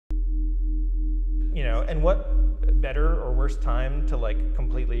you know, and what better or worse time to like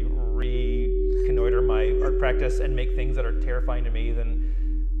completely reconnoiter my art practice and make things that are terrifying to me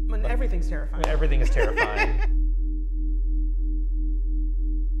than when like, everything's terrifying. When everything is terrifying.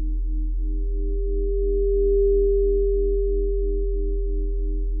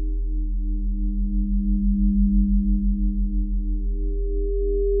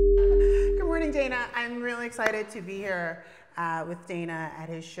 Good morning, Dana. I'm really excited to be here with Dana at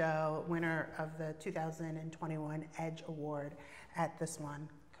his show, winner of the 2021 Edge Award at the Swan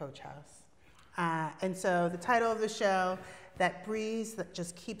Coach House. And so the title of the show, That Breeze That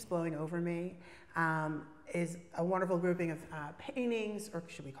Just Keeps Blowing Over Me, is a wonderful grouping of paintings, or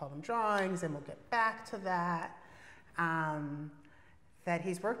should we call them drawings, and we'll get back to that, that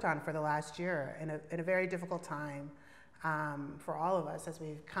he's worked on for the last year in a very difficult time for all of us as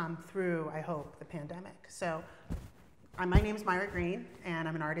we've come through, I hope, the pandemic. So my name is Myra Greene, and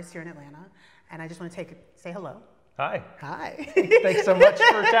I'm an artist here in Atlanta, and I just want to say hello. Hi. Hi. Thanks so much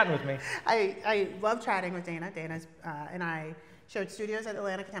for chatting with me. I love chatting with Dana. Dana's and I showed studios at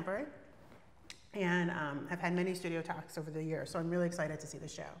Atlanta Contemporary, and have had many studio talks over the years, so I'm really excited to see the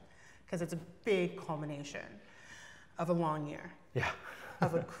show, because it's a big culmination of a long year. Yeah.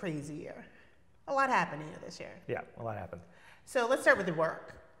 Of a crazy year. A lot happened this year. Yeah, a lot happened. So let's start with the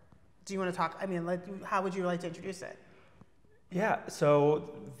work. Do you want to talk, how would you like to introduce it? Yeah, so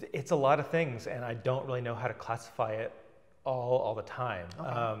it's a lot of things, and I don't really know how to classify it all the time.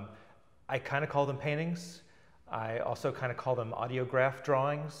 Okay. I kind of call them paintings. I also kind of call them audiograph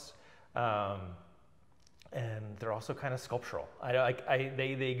drawings, and they're also kind of sculptural.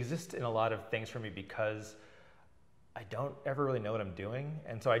 They exist in a lot of things for me because I don't ever really know what I'm doing,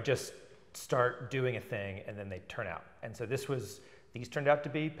 and so I just start doing a thing, and then they turn out. And so these turned out to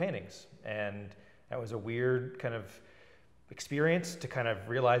be paintings, and that was a weird kind of experience to kind of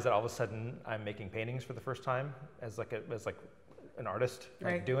realize that all of a sudden I'm making paintings for the first time as like an artist,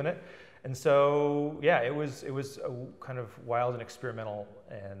 like right. Doing it. And so yeah, it was a kind of wild and experimental,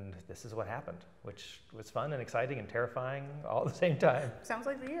 and this is what happened, which was fun and exciting and terrifying all at the same time. Sounds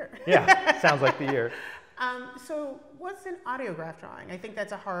like the year. Yeah, sounds like the year. So what's an audiograph drawing? I think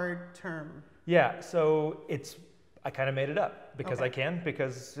that's a hard term. Yeah, so I kind of made it up because okay. I can,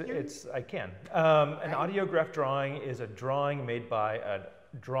 because I can. An audiograph drawing is a drawing made by a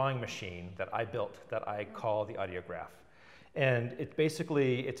drawing machine that I built that I call the audiograph. And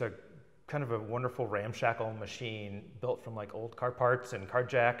it's a kind of a wonderful ramshackle machine built from like old car parts and car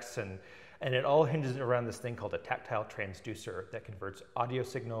jacks, and it all hinges around this thing called a tactile transducer that converts audio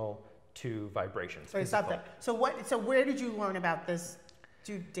signal to vibrations. Wait, stop there. So where did you learn about this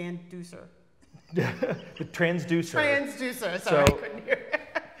transducer? The transducer. Transducer, sorry, I couldn't hear.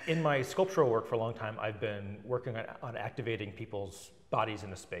 In my sculptural work for a long time, I've been working on activating people's bodies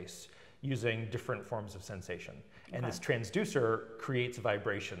in a space using different forms of sensation. And this transducer creates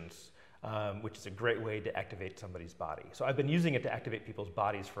vibrations, which is a great way to activate somebody's body. So I've been using it to activate people's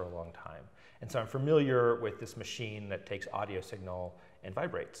bodies for a long time. And so I'm familiar with this machine that takes audio signal and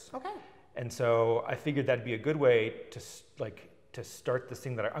vibrates. Okay. And so I figured that'd be a good way to start this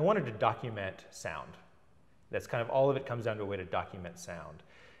thing that I wanted to document sound. That's kind of all of it comes down to a way to document sound.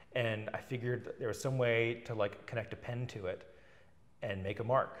 And I figured that there was some way to like connect a pen to it and make a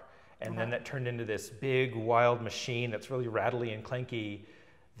mark. And then that turned into this big wild machine that's really rattly and clanky,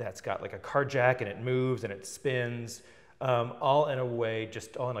 that's got like a car jack, and it moves and it spins, all in a way,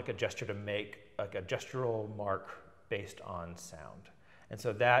 just all in like a gesture to make like a gestural mark based on sound. And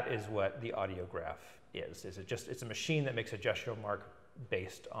so that is what the audiograph is. It's a machine that makes a gestural mark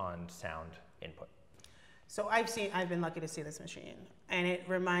based on sound input. So I've been lucky to see this machine, and it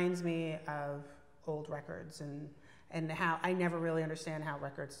reminds me of old records and how I never really understand how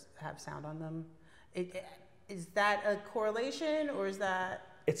records have sound on them. Is that a correlation, or is that?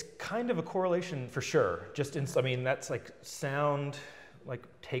 It's kind of a correlation for sure. That's like sound like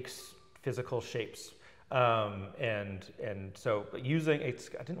takes physical shapes. And so I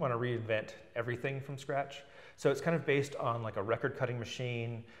didn't want to reinvent everything from scratch. So it's kind of based on like a record cutting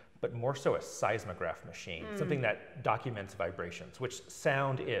machine, but more so a seismograph machine, something that documents vibrations, which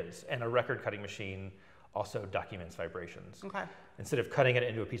sound is, and a record cutting machine also documents vibrations. Okay. Instead of cutting it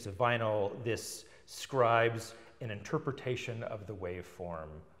into a piece of vinyl, this scribes an interpretation of the waveform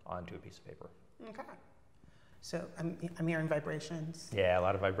onto a piece of paper. Okay. So I'm hearing vibrations. Yeah, a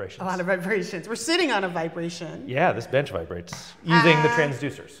lot of vibrations. A lot of vibrations. We're sitting on a vibration. Yeah, this bench vibrates using the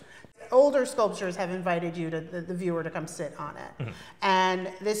transducers. Older sculptures have invited you, the viewer, to come sit on it. Mm-hmm.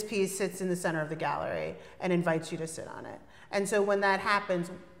 And this piece sits in the center of the gallery and invites you to sit on it. And so when that happens,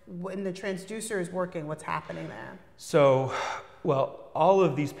 when the transducer is working, what's happening there? So Well, all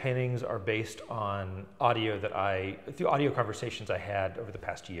of these paintings are based on audio through audio conversations I had over the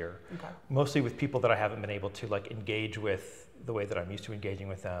past year, mostly with people that I haven't been able to like engage with the way that I'm used to engaging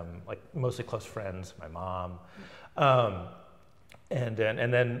with them, like mostly close friends, my mom, and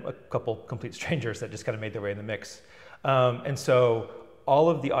then a couple complete strangers that just kind of made their way in the mix. And so all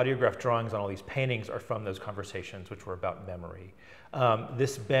of the audiographed drawings on all these paintings are from those conversations, which were about memory.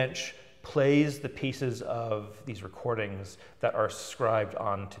 This bench plays the pieces of these recordings that are scribed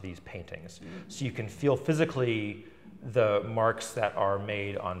onto these paintings. So you can feel physically the marks that are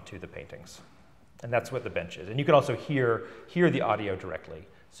made onto the paintings. And that's what the bench is. And you can also hear the audio directly.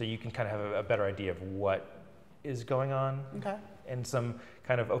 So you can kind of have a better idea of what is going on in some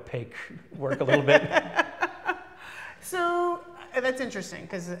kind of opaque work a little bit. So that's interesting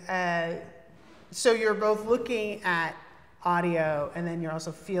because so you're both looking at audio and then you're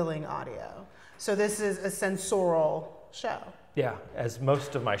also feeling audio. So this is a sensorial show. Yeah, as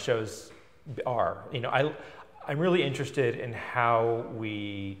most of my shows are. You know, I'm really interested in how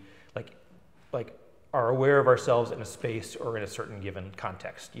we like are aware of ourselves in a space or in a certain given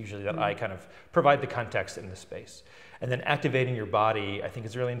context. Usually that I kind of provide the context in the space. And then activating your body, I think,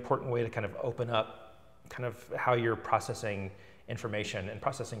 is a really important way to kind of open up kind of how you're processing information and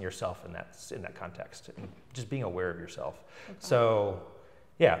processing yourself in that context, and just being aware of yourself. So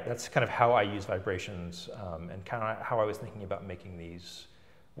yeah, that's kind of how I use vibrations and kind of how I was thinking about making these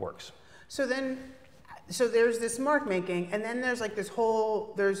works. So there's this mark making, and then there's like there's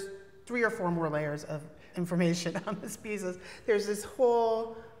 3 or 4 more layers of information on this pieces. There's this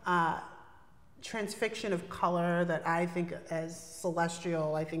whole transfixion of color that I think as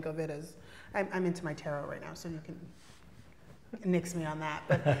celestial. I think of it as, I'm into my tarot right now, so you can nix me on that,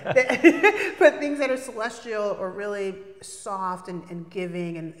 but things that are celestial or really soft and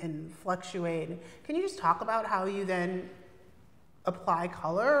giving and fluctuate. Can you just talk about how you then apply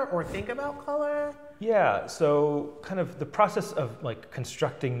color or think about color? Yeah, so kind of the process of like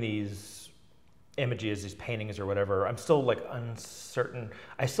constructing these images, these paintings or whatever, I'm still like uncertain.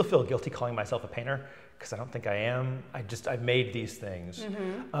 I still feel guilty calling myself a painter because I don't think I am. I made these things.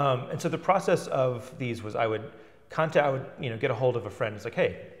 And so the process of these was I would get a hold of a friend. It's like,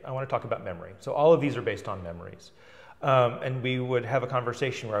 hey, I want to talk about memory. So all of these are based on memories. And we would have a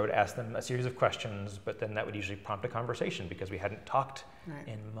conversation where I would ask them a series of questions, but then that would usually prompt a conversation because we hadn't talked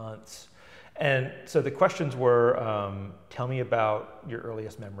in months. And so the questions were, tell me about your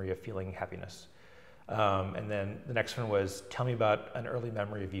earliest memory of feeling happiness. And then the next one was, tell me about an early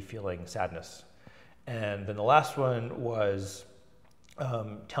memory of you feeling sadness. And then the last one was,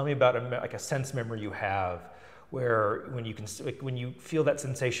 tell me about a sense memory you have where when you feel that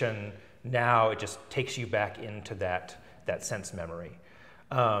sensation now, it just takes you back into that sense memory.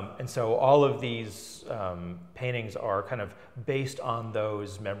 And so all of these paintings are kind of based on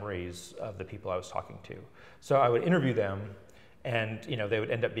those memories of the people I was talking to. So I would interview them, and they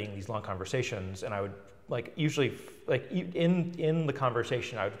would end up being these long conversations, and I would usually in the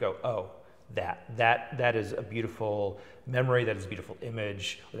conversation I would go, oh, that is a beautiful memory, that is a beautiful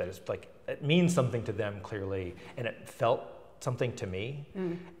image, or that is it means something to them clearly, and it felt something to me.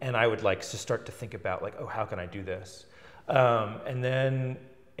 And I would just start to think about oh, how can I do this? And then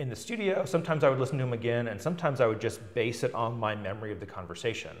in the studio, sometimes I would listen to them again, and sometimes I would just base it on my memory of the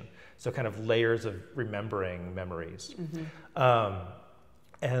conversation. So kind of layers of remembering memories.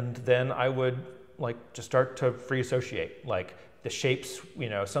 And then I would just start to free associate. The shapes,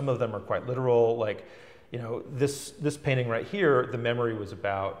 some of them are quite literal. This painting right here, the memory was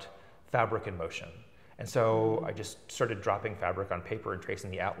about fabric in motion. And so I just started dropping fabric on paper and tracing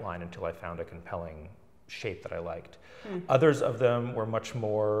the outline until I found a compelling shape that I liked. Others of them were much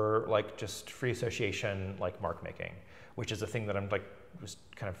more just free association, mark making, which is a thing that I'm was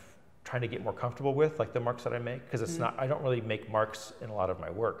kind of trying to get more comfortable with, the marks that I make, because it's not, I don't really make marks in a lot of my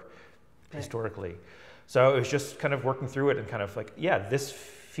work historically. So it was just kind of working through it and kind of yeah, this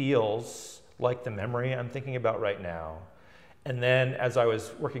feels like the memory I'm thinking about right now. And then as I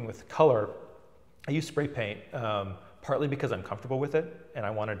was working with color, I used spray paint partly because I'm comfortable with it, and I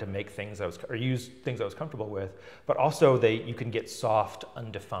wanted to make things use things I was comfortable with, but also you can get soft,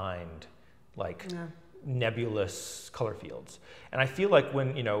 undefined, nebulous color fields. And I feel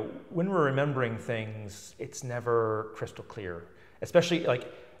when we're remembering things, it's never crystal clear, especially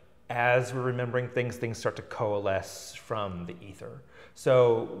as we're remembering things start to coalesce from the ether.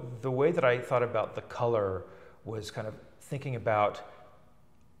 So the way that I thought about the color was kind of thinking about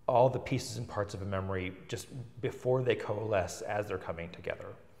all the pieces and parts of a memory just before they coalesce as they're coming together.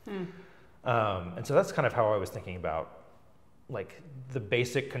 And so that's kind of how I was thinking about the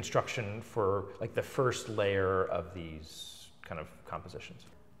basic construction for the first layer of these kind of compositions.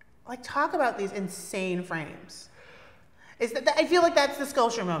 Like, talk about these insane frames. Is that I feel like that's the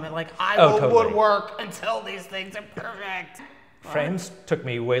sculpture moment. Like, I will totally. woodwork until these things are perfect. Frames took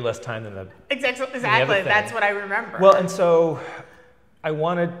me way less time than the Exactly. other thing. That's what I remember. Well, and so I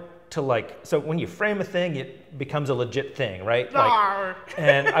wanted to like, so when you frame a thing, it becomes a legit thing, right? Like,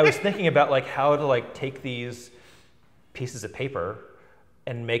 and I was thinking about like how to like take these pieces of paper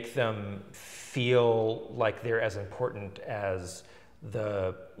and make them feel like they're as important as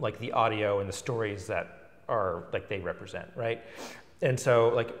the audio and the stories that are like they represent, right? And so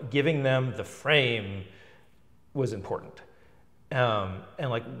like giving them the frame was important. And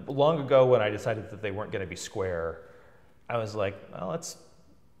like long ago when I decided that they weren't going to be square, I was like, well, let's,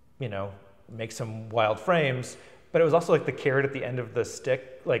 you know, make some wild frames. But it was also like the carrot at the end of the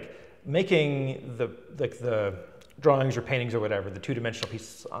stick, like making the drawings or paintings or whatever, the two-dimensional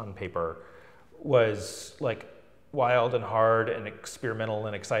pieces on paper was like wild and hard and experimental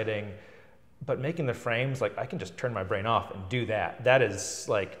and exciting. But making the frames, like I can just turn my brain off and do that. That is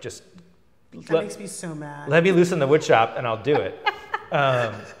like just that makes me so mad. Let me loose in the wood shop and I'll do it.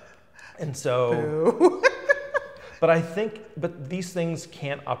 And so, but these things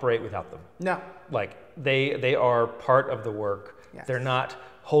can't operate without them. No. Like they are part of the work. Yes. They're not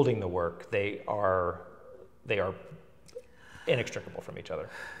holding the work. They are inextricable from each other.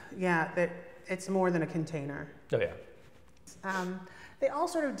 Yeah, it's more than a container. Oh yeah. They all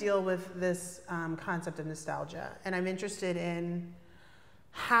sort of deal with this concept of nostalgia, and I'm interested in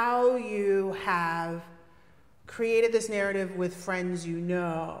how you have created this narrative with friends you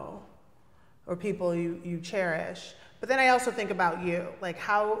know or people you cherish. But then I also think about you, like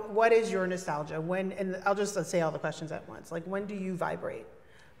what is your nostalgia? And I'll just say all the questions at once. Like, when do you vibrate?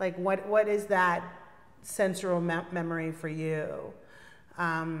 Like, what is that sensory memory for you?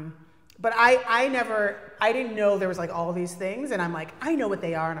 But I didn't know there was like all these things, and I'm like, I know what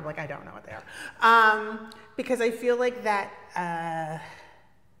they are, and I'm like, I don't know what they are. Because I feel like that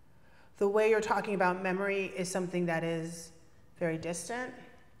the way you're talking about memory is something that is very distant,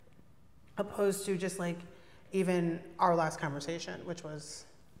 opposed to just like even our last conversation, which was,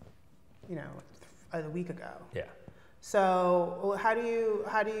 you know, a week ago. Yeah. So how do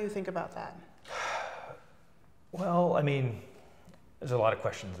you think about that? Well, I mean, there's a lot of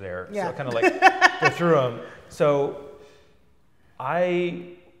questions there. Yeah. So kind of like go through them. So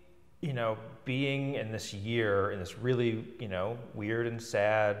you know, being in this year, in this really, you know, weird and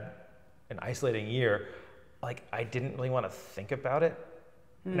sad and isolating year, like I didn't really want to think about it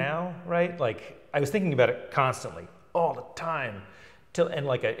now, right? Like I was thinking about it constantly, all the time, and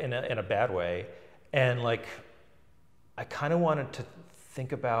like in a bad way. And like, I kind of wanted to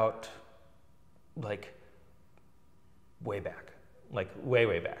think about like way back, like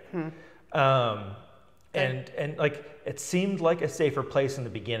way back. And like, it seemed like a safer place in the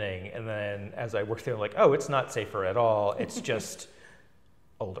beginning. And then as I worked through, like, oh, it's not safer at all. It's just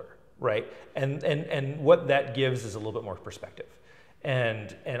older, right? And what that gives is a little bit more perspective.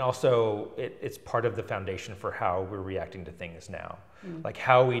 And also it's part of the foundation for how we're reacting to things now. Like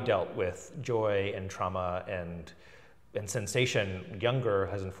how we dealt with joy and trauma and sensation younger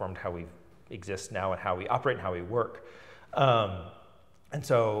has informed how we exist now and how we operate and how we work. And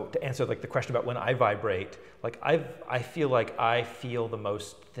so to answer like the question about when I vibrate, like I feel like I feel the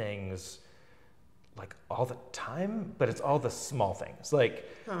most things like all the time, but it's all the small things. Like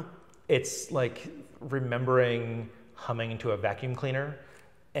it's like remembering humming into a vacuum cleaner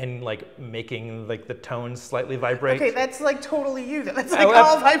and like making like the tones slightly vibrate. Okay, that's like totally you. That's like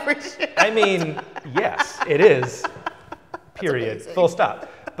all vibration. I mean, yes, it is. Period. Full stop.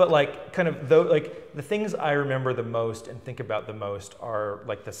 But like kind of like the things I remember the most and think about the most are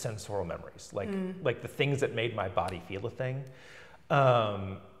like the sensorial memories, like the things that made my body feel a thing.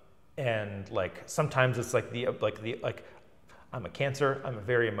 And like sometimes it's like I'm a Cancer, I'm a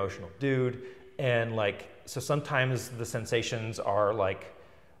very emotional dude, and like so sometimes the sensations are like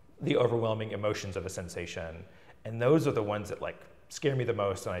the overwhelming emotions of a sensation, and those are the ones that like scare me the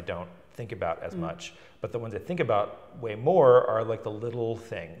most and I don't think about as much. But the ones I think about way more are like the little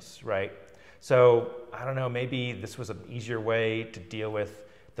things, right? So I don't know, maybe this was an easier way to deal with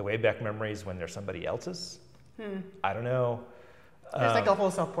the way back memories when they're somebody else's. I don't know. There's like a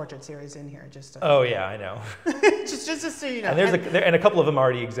whole self-portrait series in here, just. Oh yeah, I know. just so you know. And and a couple of them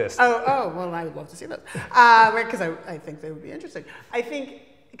already exist. Oh well, I would love to see those, because I think they would be interesting. I think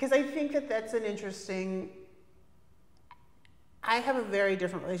that that's an interesting. I have a very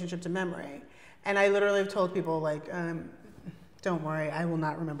different relationship to memory, and I literally have told people like, don't worry, I will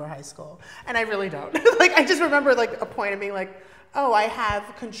not remember high school, and I really don't. Like I just remember like a point of being like, oh, I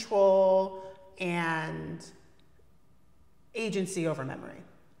have control and agency over memory,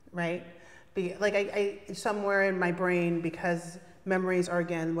 right? Like I somewhere in my brain, because memories are,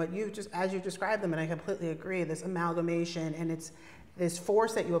 again, what you just, as you described them, and I completely agree, this amalgamation, and it's this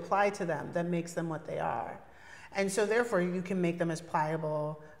force that you apply to them that makes them what they are. And so therefore you can make them as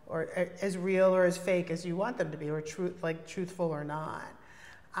pliable or as real or as fake as you want them to be, or truthful or not.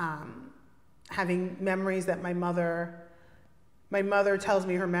 Having memories that my mother tells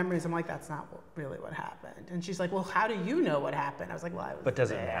me her memories, I'm like, that's not really what happened. And she's like, well, how do you know what happened? I was like, well, I was But does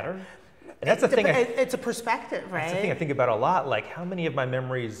there. it matter? And that's the thing. It's a perspective, right? That's the thing I think about a lot. Like, how many of my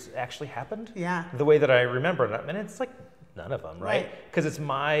memories actually happened? Yeah. The way that I remember them. And it's like none of them, right? Because it's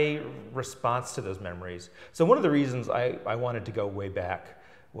my response to those memories. So one of the reasons I wanted to go way back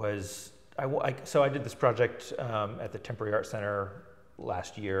was, so I did this project at the Temporary Art Center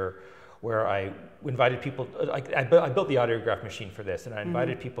last year, where I invited people, I built the audiograph machine for this, and I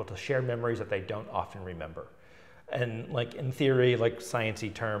invited people to share memories that they don't often remember. And like in theory, like science-y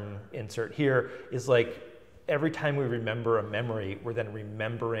term insert here, is like every time we remember a memory, we're then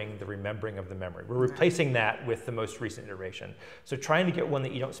remembering the remembering of the memory. We're replacing that with the most recent iteration. So trying to get one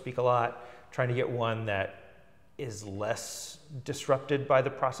that you don't speak a lot, trying to get one that is less disrupted by the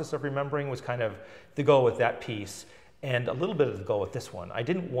process of remembering was kind of the goal with that piece. And a little bit of the goal with this one. I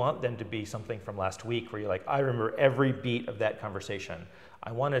didn't want them to be something from last week where you're like, I remember every beat of that conversation.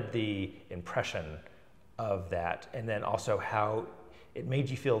 I wanted the impression of that, and then also how it made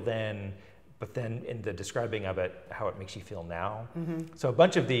you feel then, but then in the describing of it, how it makes you feel now. So a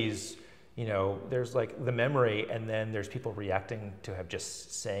bunch of these, you know, there's like the memory, and then there's people reacting to have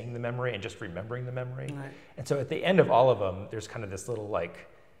just saying the memory and just remembering the memory. Right. And so at the end of all of them, there's kind of this little like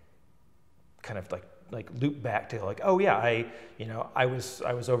loop back to like, oh yeah, I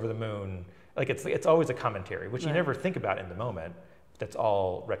was over the moon. Like it's always a commentary, which you never think about in the moment. That's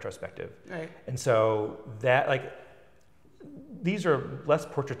all retrospective. Right. And so that, like, these are less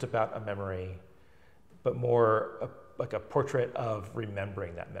portraits about a memory, but more like a portrait of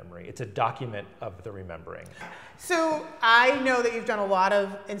remembering that memory. It's a document of the remembering. So I know that you've done a lot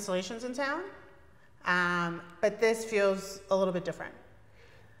of installations in town, but this feels a little bit different.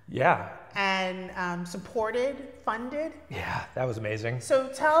 Yeah. And supported, funded. Yeah, that was amazing. So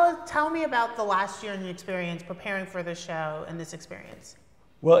tell me about the last year and the experience preparing for the show and this experience.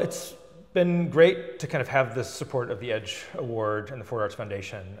 Well, it's been great to kind of have the support of the Edge Award and the Fort Arts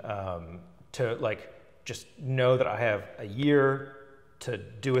Foundation to like just know that I have a year to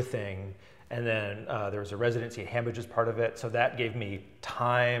do a thing. And then there was a residency at Hambridge as part of it. So that gave me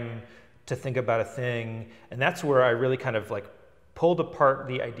time to think about a thing. And that's where I really kind of like pulled apart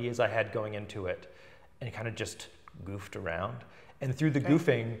the ideas I had going into it and kind of just goofed around. And through the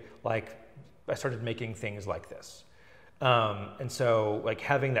goofing, like I started making things like this. And so like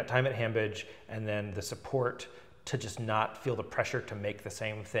having that time at Hambridge and then the support to just not feel the pressure to make the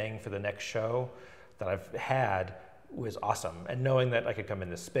same thing for the next show that I've had was awesome. And knowing that I could come in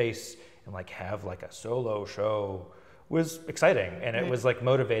this space and like have like a solo show was exciting. And it was like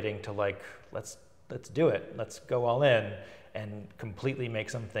motivating to like, let's do it. Let's go all in and completely make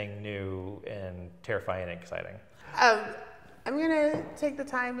something new and terrifying and exciting. I'm gonna take the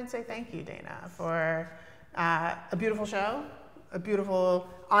time and say thank you, Dana, for a beautiful show, a beautiful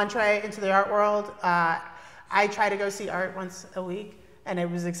entree into the art world. I try to go see art once a week, and it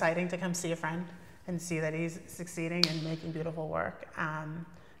was exciting to come see a friend and see that he's succeeding and making beautiful work.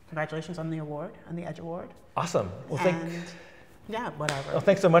 Congratulations on the award, on the Edge Award. Awesome. Well, yeah, whatever. Well,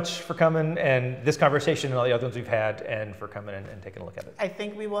 thanks so much for coming and this conversation and all the other ones we've had and for coming in and taking a look at it. I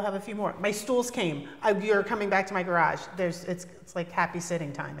think we will have a few more. My stools came. You're coming back to my garage. It's like happy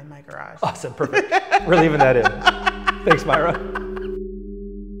sitting time in my garage. Awesome, perfect. We're leaving that in. Thanks, Myra.